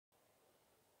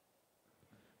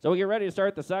So we get ready to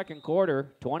start the second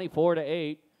quarter,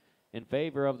 24-8 in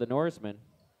favor of the Norsemen.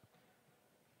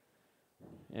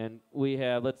 And we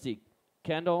have, let's see,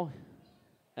 Kendall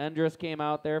Endress came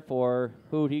out there for,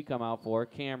 who'd he come out for?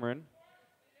 Cameron.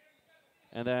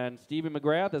 And then Stevie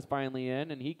McGrath is finally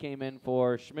in, and he came in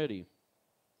for Schmitty.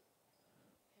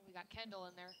 We got Kendall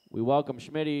in there. We welcome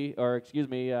Schmitty, or excuse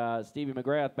me, Stevie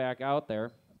McGrath back out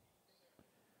there.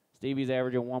 Stevie's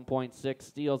averaging 1.6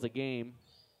 steals a game.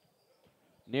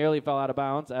 Nearly fell out of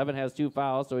bounds. Evan has 2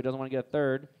 fouls, so he doesn't want to get a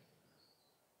third.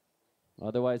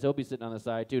 Otherwise, he'll be sitting on the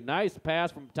side, too. Nice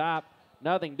pass from top.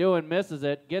 Nothing doing. Misses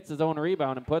it. Gets his own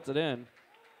rebound and puts it in.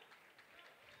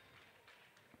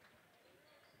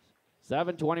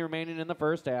 7:20 remaining in the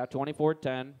first half.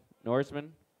 24-10.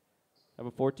 Norsemen have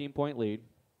a 14-point lead.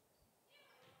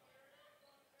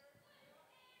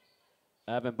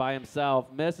 Evan by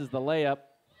himself misses the layup.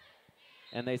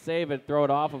 And they save it, throw it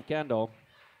off of Kendall.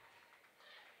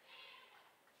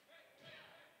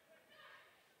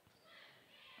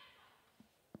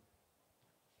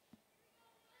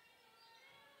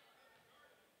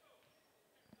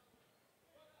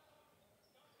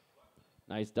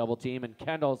 Nice double team, and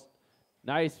Kendall's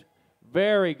nice,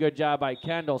 very good job by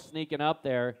Kendall sneaking up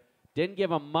there. Didn't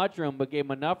give him much room, but gave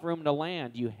him enough room to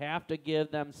land. You have to give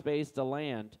them space to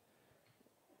land.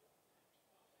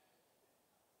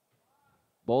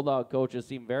 Bulldog coaches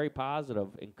seem very positive,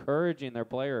 encouraging their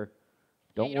player.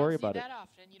 Don't worry about it.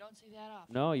 You don't see that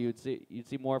often. No, you'd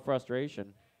see more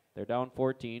frustration. They're down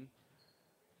 14.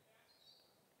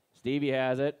 Stevie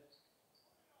has it.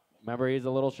 Remember, he's a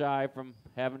little shy from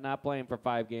not playing for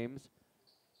 5 games.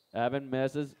 Evan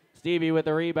misses. Stevie with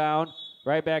the rebound.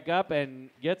 Right back up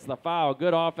and gets the foul.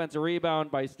 Good offensive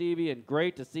rebound by Stevie, and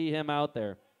great to see him out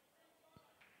there.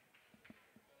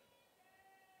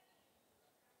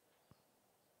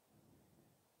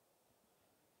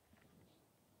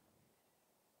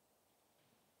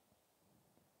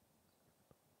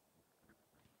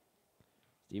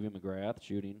 Stevie McGrath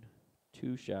shooting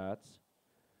 2 shots.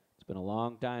 It's been a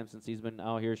long time since he's been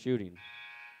out here shooting.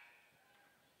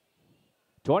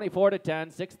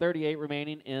 24-10, 6:38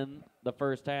 remaining in the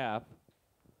first half.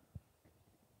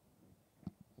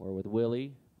 We're with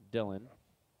Willie, Dylan,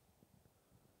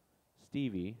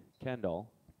 Stevie,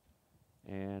 Kendall,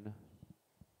 and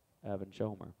Evan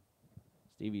Schomer.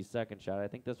 Stevie's second shot, I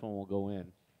think this one will go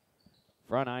in.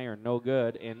 Front iron, no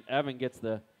good, and Evan gets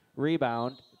the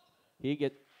rebound.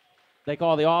 They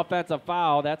call the offensive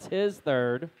foul. That's his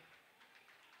third.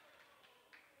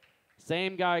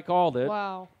 Same guy called it.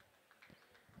 Wow.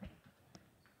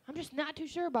 I'm just not too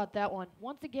sure about that one.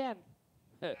 Once again.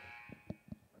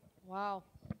 Wow.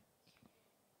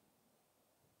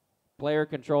 Player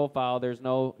control foul. There's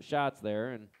no shots there,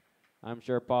 and I'm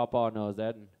sure Paw Paw knows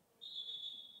that. And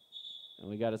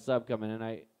we got a sub coming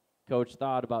in. Coach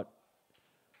thought about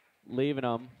leaving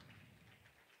them.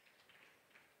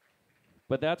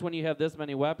 But that's when you have this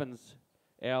many weapons,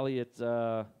 Allie.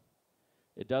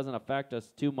 It doesn't affect us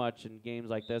too much in games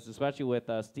like this, especially with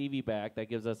Stevie back. That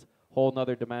gives us a whole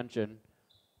nother dimension.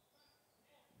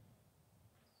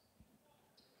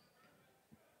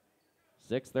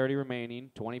 .6:30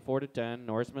 remaining, 24-10,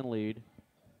 Norsemen lead.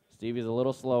 Stevie's a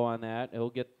little slow on that. He'll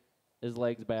get his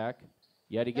legs back.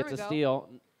 Yet he gets a steal.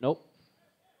 Nope.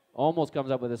 Almost comes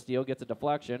up with a steal, gets a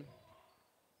deflection.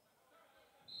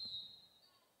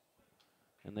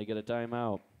 And they get a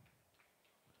timeout.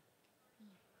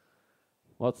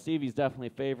 Well, Stevie's definitely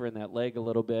favoring that leg a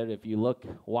little bit. If you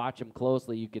watch him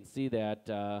closely, you can see that.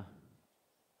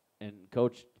 And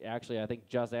Coach actually, I think,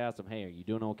 just asked him, hey, are you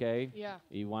doing okay? Yeah.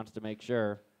 He wants to make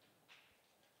sure.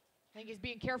 I think he's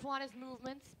being careful on his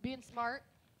movements, being smart.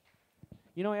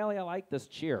 You know, Allie, I like this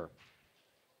cheer.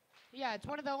 Yeah, it's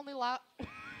one of the only loud.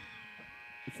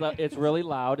 It's really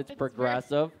loud. It's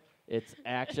progressive. It's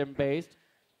action-based.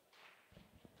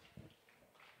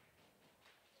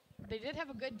 They did have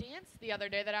a good dance the other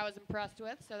day that I was impressed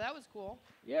with, so that was cool.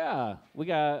 Yeah. We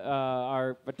got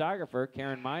our photographer,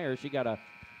 Karen Meyer. She got a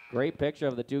great picture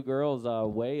of the 2 girls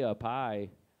way up high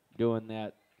doing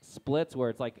that splits where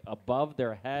it's like above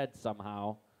their head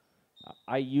somehow.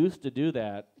 I used to do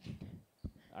that.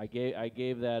 I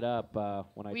gave that up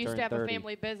when I turned 30. We used to have a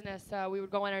family business. We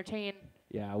would go entertain.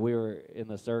 Yeah, we were in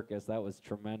the circus. That was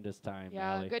tremendous time.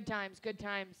 Yeah, Allie. good times, good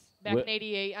times. Back in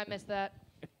 '88, I missed that.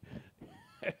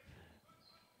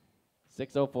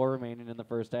 6:04 remaining in the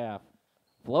first half.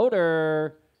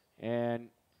 Floater, and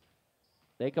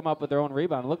they come up with their own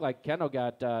rebound. It looked like Kendall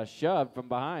got shoved from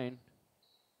behind.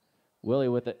 Willie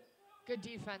with it. Good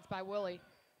defense by Willie.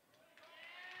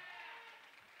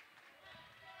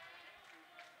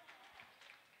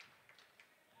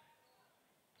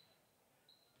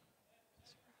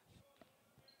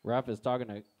 Ref is talking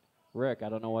to Rick. I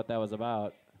don't know what that was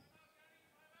about.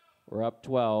 We're up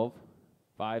 12.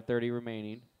 5:30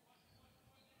 remaining.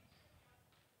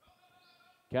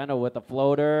 Kendall with the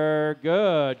floater.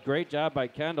 Good. Great job by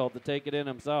Kendall to take it in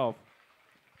himself.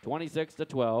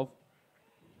 26-12.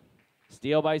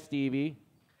 Steal by Stevie.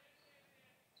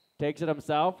 Takes it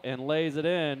himself and lays it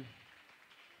in.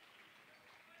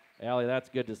 Allie, that's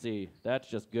good to see. That's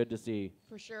just good to see.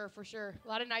 For sure, for sure. A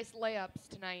lot of nice layups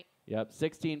tonight. Yep,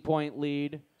 16-point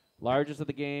lead. Largest of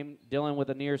the game. Dylan with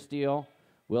a near steal.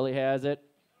 Willie has it.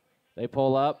 They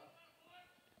pull up.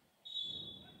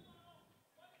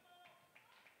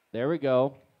 There we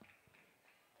go.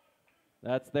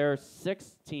 That's their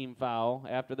 6th team foul.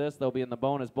 After this, they'll be in the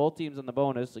bonus. Both teams in the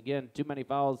bonus. Again, too many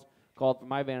fouls called from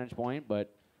my vantage point,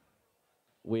 but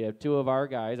we have 2 of our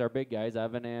guys, our big guys,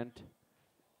 Evan and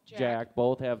Jack,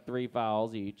 both have 3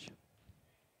 fouls each.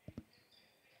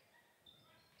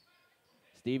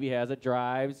 Stevie has it,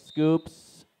 drives,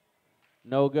 scoops,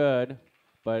 no good,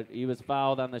 but he was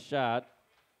fouled on the shot.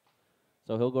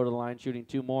 So he'll go to the line shooting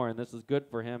 2 more, and this is good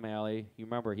for him, Allie. You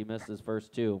remember he missed his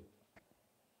first 2.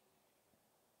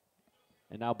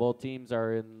 And now both teams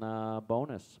are in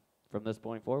bonus from this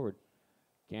point forward.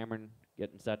 Cameron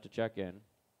getting set to check in.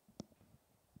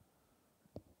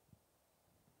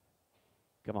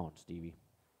 Come on, Stevie.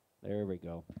 There we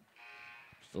go.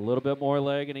 Just a little bit more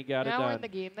leg, and he got it done. Now we're in the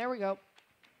game. There we go.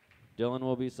 Dylan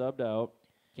will be subbed out.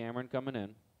 Cameron coming in.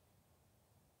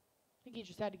 I think he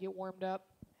just had to get warmed up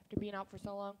after being out for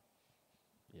so long.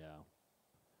 Yeah.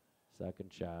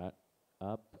 Second shot.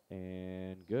 Up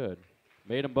and good.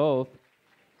 Made them both.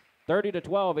 30-12,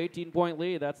 18-point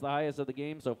lead. That's the highest of the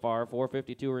game so far.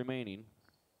 4:52 remaining.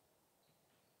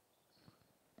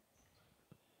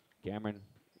 Cameron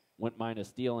wouldn't mind a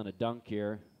steal and a dunk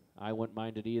here. I wouldn't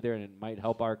mind it either, and it might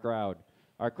help our crowd.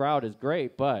 Our crowd is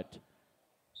great, but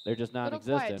they're just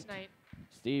non-existent.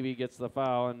 Stevie gets the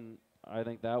foul, and I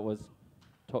think that was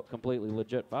completely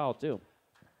legit foul too.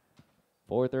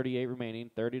 4:38 remaining,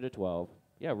 30-12.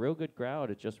 Yeah, real good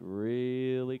crowd. It's just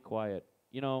really quiet.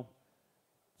 You know,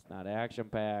 it's not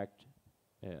action-packed.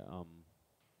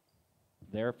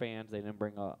 Their fans, they didn't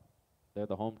bring a. They're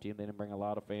the home team. They didn't bring a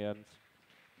lot of fans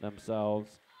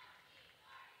themselves.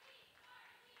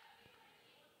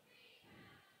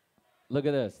 Look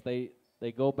at this.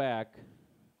 They go back.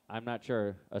 I'm not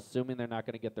sure. Assuming they're not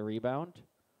going to get the rebound.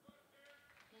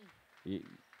 You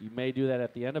may do that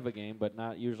at the end of a game, but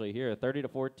not usually here.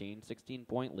 30-14,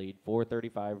 16-point lead,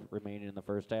 4:35 remaining in the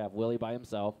first half. Willie by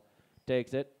himself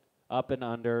takes it up and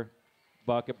under,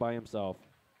 bucket by himself.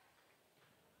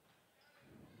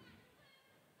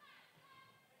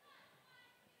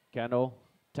 Kendall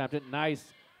tempted, nice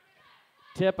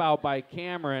tip out by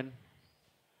Cameron.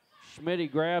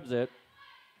 Schmitty grabs it.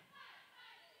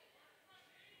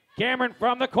 Cameron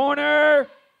from the corner.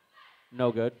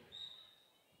 No good.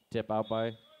 Tip out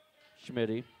by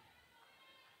Schmitty.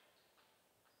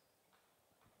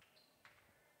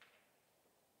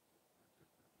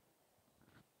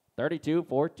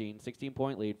 (32-14),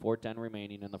 16-point lead, 4:10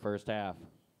 remaining in the first half.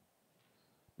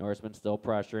 Norsemen still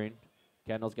pressuring.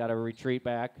 Kendall's got to retreat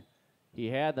back. He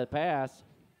had the pass.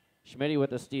 Schmitty with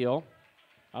the steal.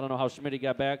 I don't know how Schmitty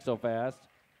got back so fast.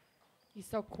 He's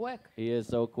so quick. He is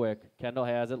so quick. Kendall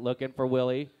has it, looking for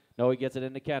Willie. No, he gets it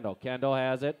into Kendall. Kendall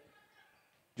has it.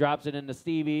 Drops it into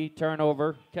Stevie.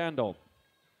 Turnover, Kendall.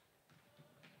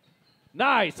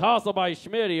 Nice hustle by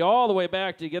Schmitty all the way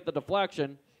back to get the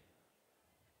deflection.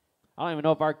 I don't even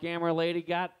know if our camera lady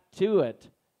got to it.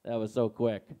 That was so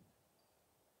quick.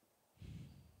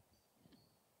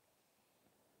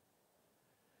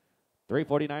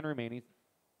 .349 remaining.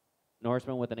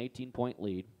 Norsemen with an 18-point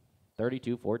lead.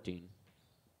 32-14.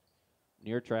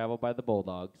 Near travel by the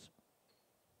Bulldogs.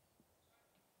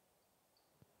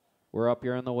 We're up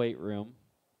here in the weight room.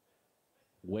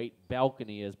 Weight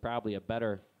balcony is probably a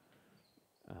better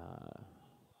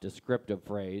descriptive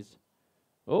phrase.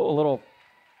 Oh, a little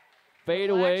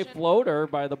fadeaway floater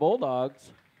by the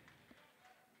Bulldogs.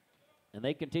 And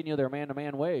they continue their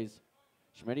man-to-man ways.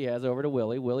 Schmitty has over to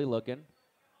Willie. Willie looking.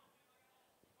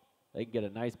 They can get a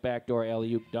nice backdoor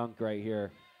alley-oop dunk right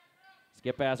here.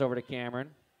 Skip pass over to Cameron.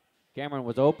 Cameron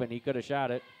was open. He could have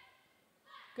shot it.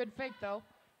 Good fake, though.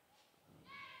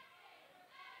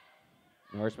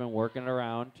 Norseman working it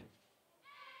around.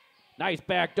 Nice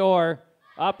backdoor.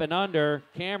 Up and under.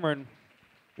 Cameron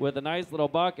with a nice little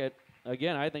bucket.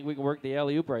 Again, I think we can work the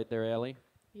alley-oop right there, Allie.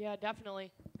 Yeah,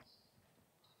 definitely.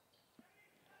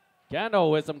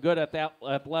 Kendall with some good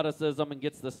athleticism and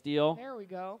gets the steal. There we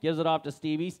go. Gives it off to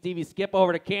Stevie. Stevie skip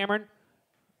over to Cameron.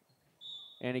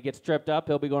 And he gets tripped up.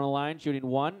 He'll be going to line, shooting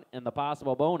 1 in the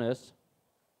possible bonus.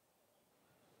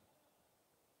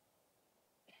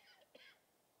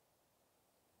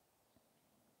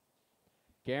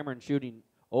 Cameron shooting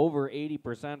over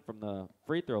 80% from the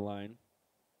free throw line.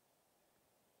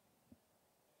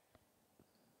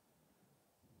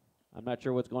 I'm not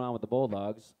sure what's going on with the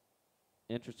Bulldogs.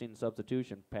 Interesting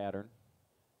substitution pattern.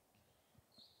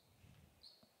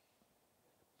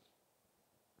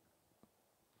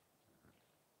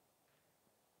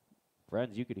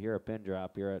 Friends, you could hear a pin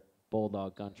drop here at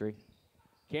Bulldog Country.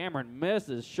 Cameron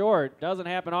misses short. Doesn't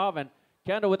happen often.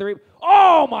 Kendall with the rebound.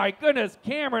 Oh, my goodness.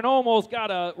 Cameron almost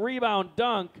got a rebound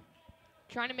dunk.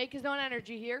 Trying to make his own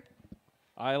energy here.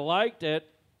 I liked it.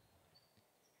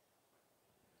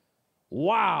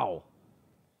 Wow.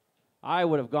 I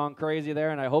would have gone crazy there,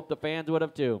 and I hope the fans would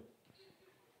have too.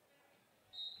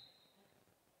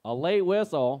 A late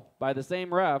whistle by the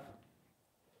same ref.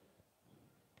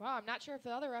 Wow, I'm not sure if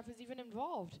the other ref is even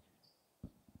involved.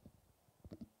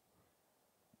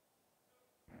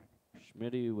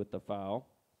 Schmitty with the foul.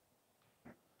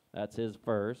 That's his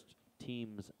first,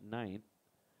 team's 9th.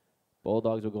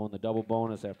 Bulldogs will go in the double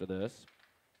bonus after this.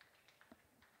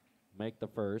 Make the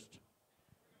first.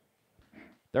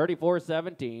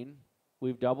 34-17.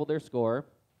 We've doubled their score.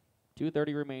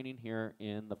 2:30 remaining here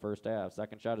in the first half.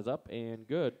 Second shot is up and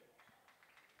good.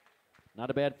 Not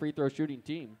a bad free throw shooting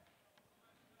team.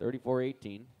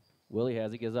 34-18. Willie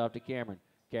has it, gives off to Cameron.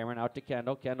 Cameron out to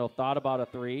Kendall. Kendall thought about a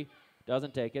three.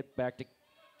 Doesn't take it. Back to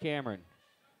Cameron.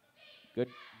 Good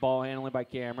ball handling by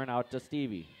Cameron. Out to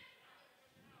Stevie.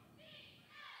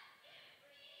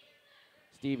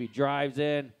 Stevie drives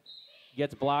in.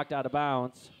 Gets blocked out of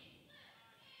bounds.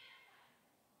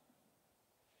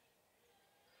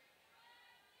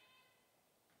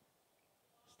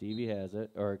 Stevie has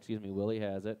it, or excuse me, Willie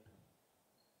has it.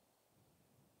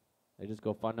 They just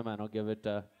go fundamental, give it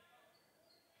to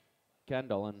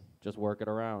Kendall, and just work it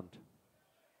around.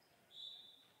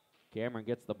 Cameron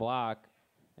gets the block,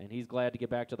 and he's glad to get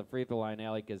back to the free throw line,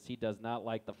 Allie, because he does not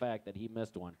like the fact that he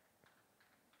missed one.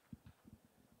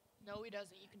 No, he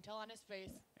doesn't. You can tell on his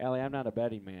face. Allie, I'm not a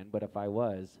betting man, but if I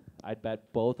was, I'd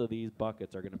bet both of these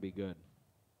buckets are going to be good.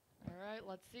 All right,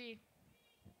 let's see.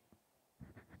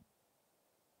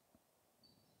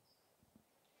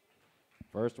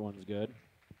 First one's good.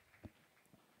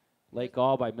 Late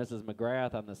call by Mrs.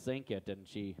 McGrath on the sink it, and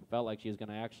she felt like she was going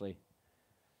to actually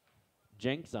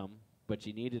jinx him, but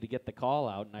she needed to get the call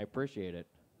out, and I appreciate it.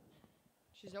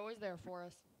 She's always there for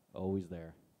us. Always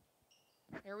there.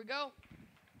 Here we go.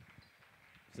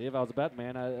 See, if I was a bet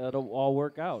man, it'll all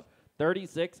work out.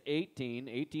 36-18,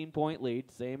 18-point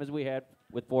lead, same as we had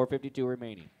with 4:52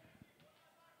 remaining.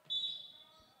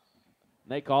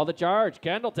 They call the charge.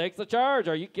 Kendall takes the charge.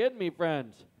 Are you kidding me,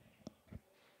 friends?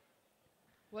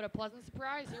 What a pleasant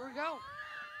surprise. Here we go.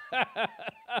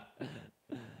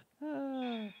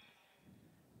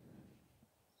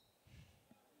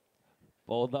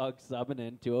 Bulldogs subbing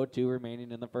in, 2:02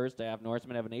 remaining in the first half.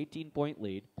 Norsemen have an 18-point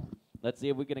lead. Let's see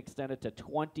if we can extend it to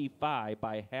 25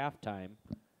 by halftime.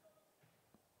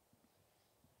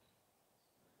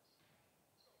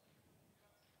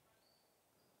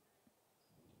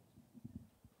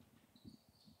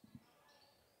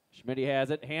 Schmitty has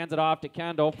it, hands it off to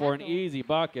Kendall for an easy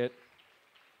bucket.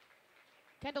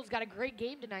 Kendall's got a great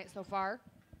game tonight so far.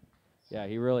 Yeah,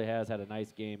 he really has had a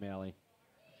nice game, Allie.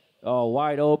 Oh,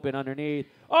 wide open underneath.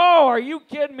 Oh, are you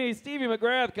kidding me? Stevie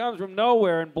McGrath comes from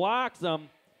nowhere and blocks him.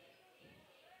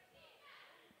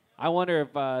 I wonder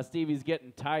if Stevie's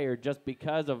getting tired just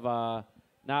because of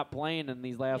not playing in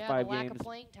these last 5 lack games. of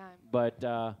playing time.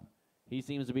 But he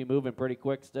seems to be moving pretty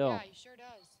quick still. Yeah, he sure does.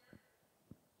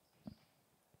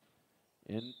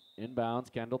 Inbounds,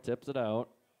 Kendall tips it out.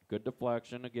 Good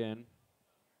deflection again.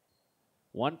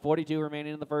 1:42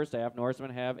 remaining in the first half.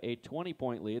 Norsemen have a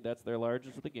 20-point lead. That's their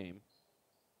largest of the game.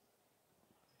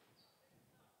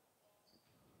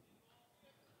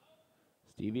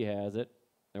 Stevie has it.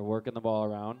 They're working the ball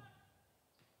around.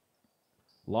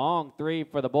 Long three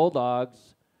for the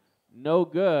Bulldogs. No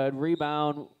good.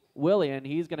 Rebound Willie, and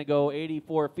he's going to go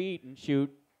 84 feet and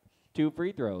shoot 2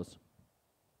 free throws.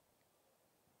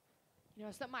 You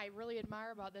know, something I really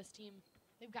admire about this team,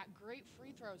 they've got great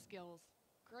free throw skills.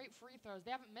 Great free throws.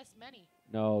 They haven't missed many.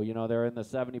 No, you know, they're in the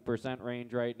 70%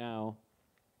 range right now.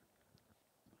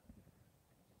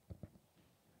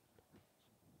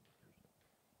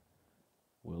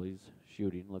 Willie's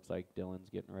shooting. Looks like Dylan's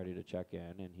getting ready to check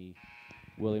in, and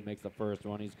Willie makes the first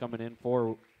one. He's coming in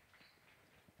for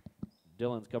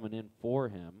Dylan's coming in for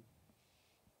him.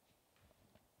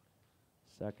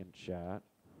 Second shot.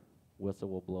 Whistle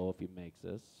will blow if he makes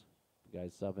this. The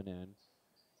guy's subbing in.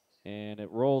 And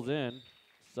it rolls in.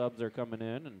 Subs are coming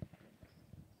in, and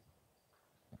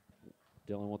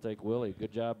Dylan will take Willie.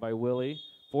 Good job by Willie.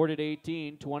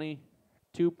 40-18,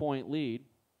 22-point lead.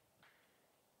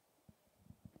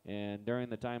 And during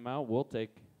the timeout, we'll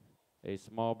take a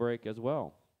small break as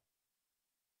well.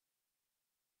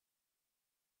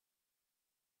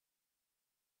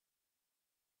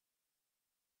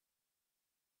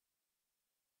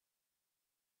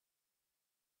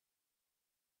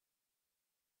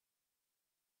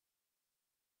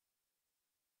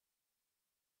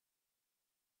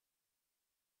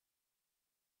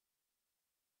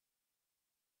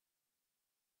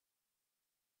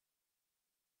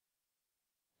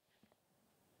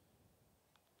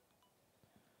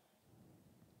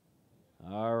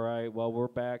 All right, well, we're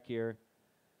back here.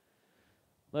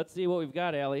 Let's see what we've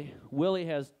got, Allie. Willie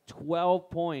has 12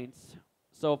 points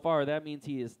so far. That means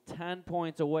he is 10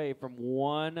 points away from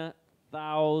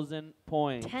 1,000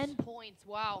 points. 10 points.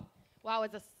 Wow. Wow,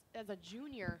 as a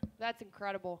junior, that's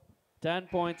incredible. 10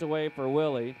 points away for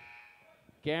Willie.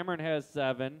 Cameron has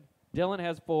 7. Dylan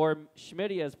has 4.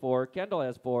 Schmitty has 4. Kendall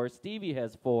has 4. Stevie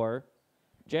has 4.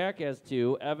 Jack has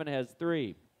 2. Evan has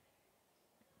 3.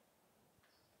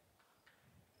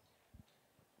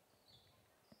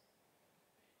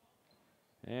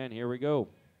 And here we go.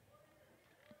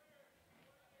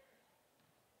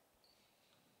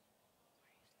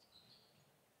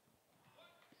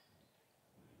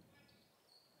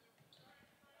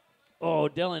 Oh,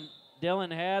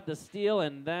 Dylan had the steal,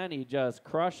 and then he just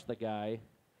crushed the guy.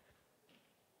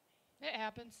 It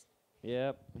happens.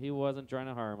 Yep, he wasn't trying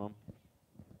to harm him.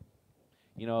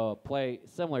 You know, a play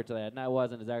similar to that, and that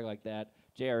wasn't exactly like that.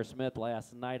 J.R. Smith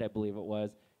last night, I believe it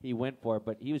was, he went for it,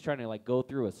 but he was trying to, like, go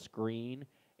through a screen,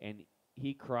 and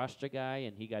he crushed a guy,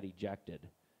 and he got ejected.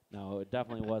 No, it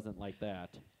definitely wasn't like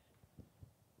that.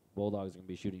 Bulldogs are going to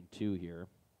be shooting 2 here.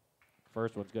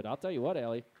 First one's good. I'll tell you what,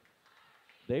 Allie,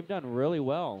 they've done really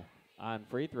well on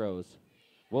free throws.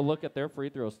 We'll look at their free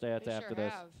throw stats They after sure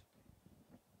this. have.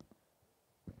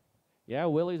 Yeah,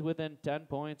 Willie's within 10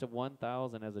 points of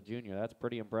 1,000 as a junior. That's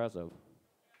pretty impressive.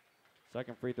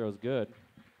 Second free throw's good.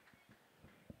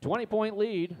 20-point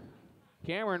lead.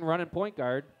 Cameron running point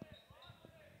guard.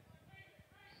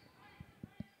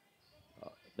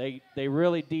 They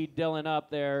really D'd Dylan up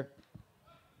there.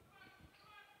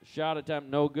 Shot attempt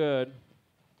no good.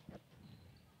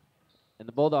 And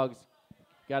the Bulldogs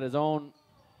got his own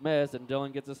miss, and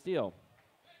Dylan gets a steal.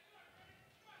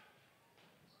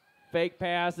 Fake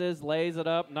passes, lays it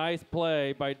up. Nice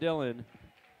play by Dylan.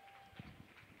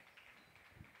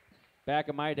 Back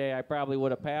in my day, I probably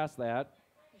would have passed that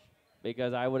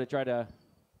because I would have tried to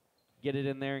get it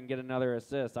in there and get another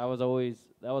assist. That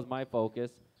was my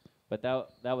focus. But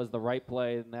that was the right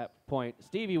play in that point.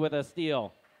 Stevie with a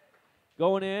steal.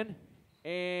 Going in,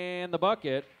 and the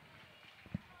bucket.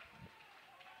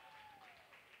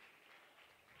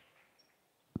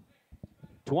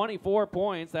 $24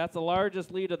 points. That's the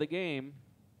largest lead of the game.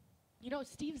 You know,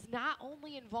 Steve's not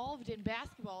only involved in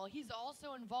basketball, he's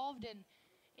also involved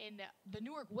in the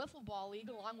Newark Wiffle Ball League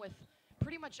along with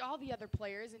pretty much all the other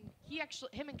players. And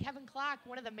him and Kevin Clark,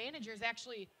 one of the managers,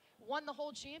 actually won the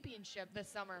whole championship this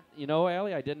summer. You know,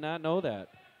 Allie, I did not know that.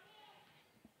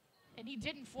 And he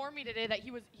did inform me today that he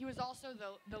was also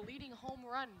the leading home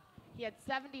run. He had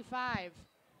 75.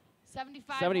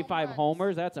 75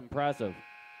 homers? That's impressive.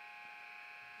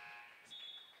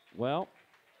 Well,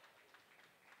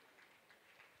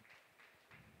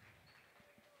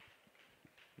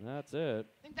 that's it.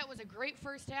 I think that was a great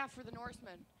first half for the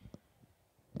Norsemen.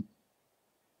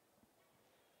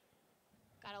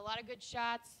 Got a lot of good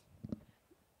shots.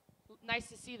 Nice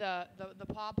to see the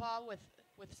Paw Paw with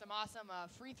some awesome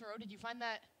free throw. Did you find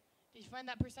that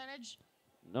percentage?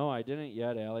 No, I didn't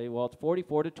yet, Allie. Well, it's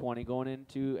 44-20 going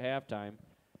into halftime,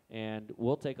 and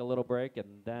we'll take a little break,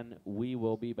 and then we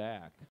will be back.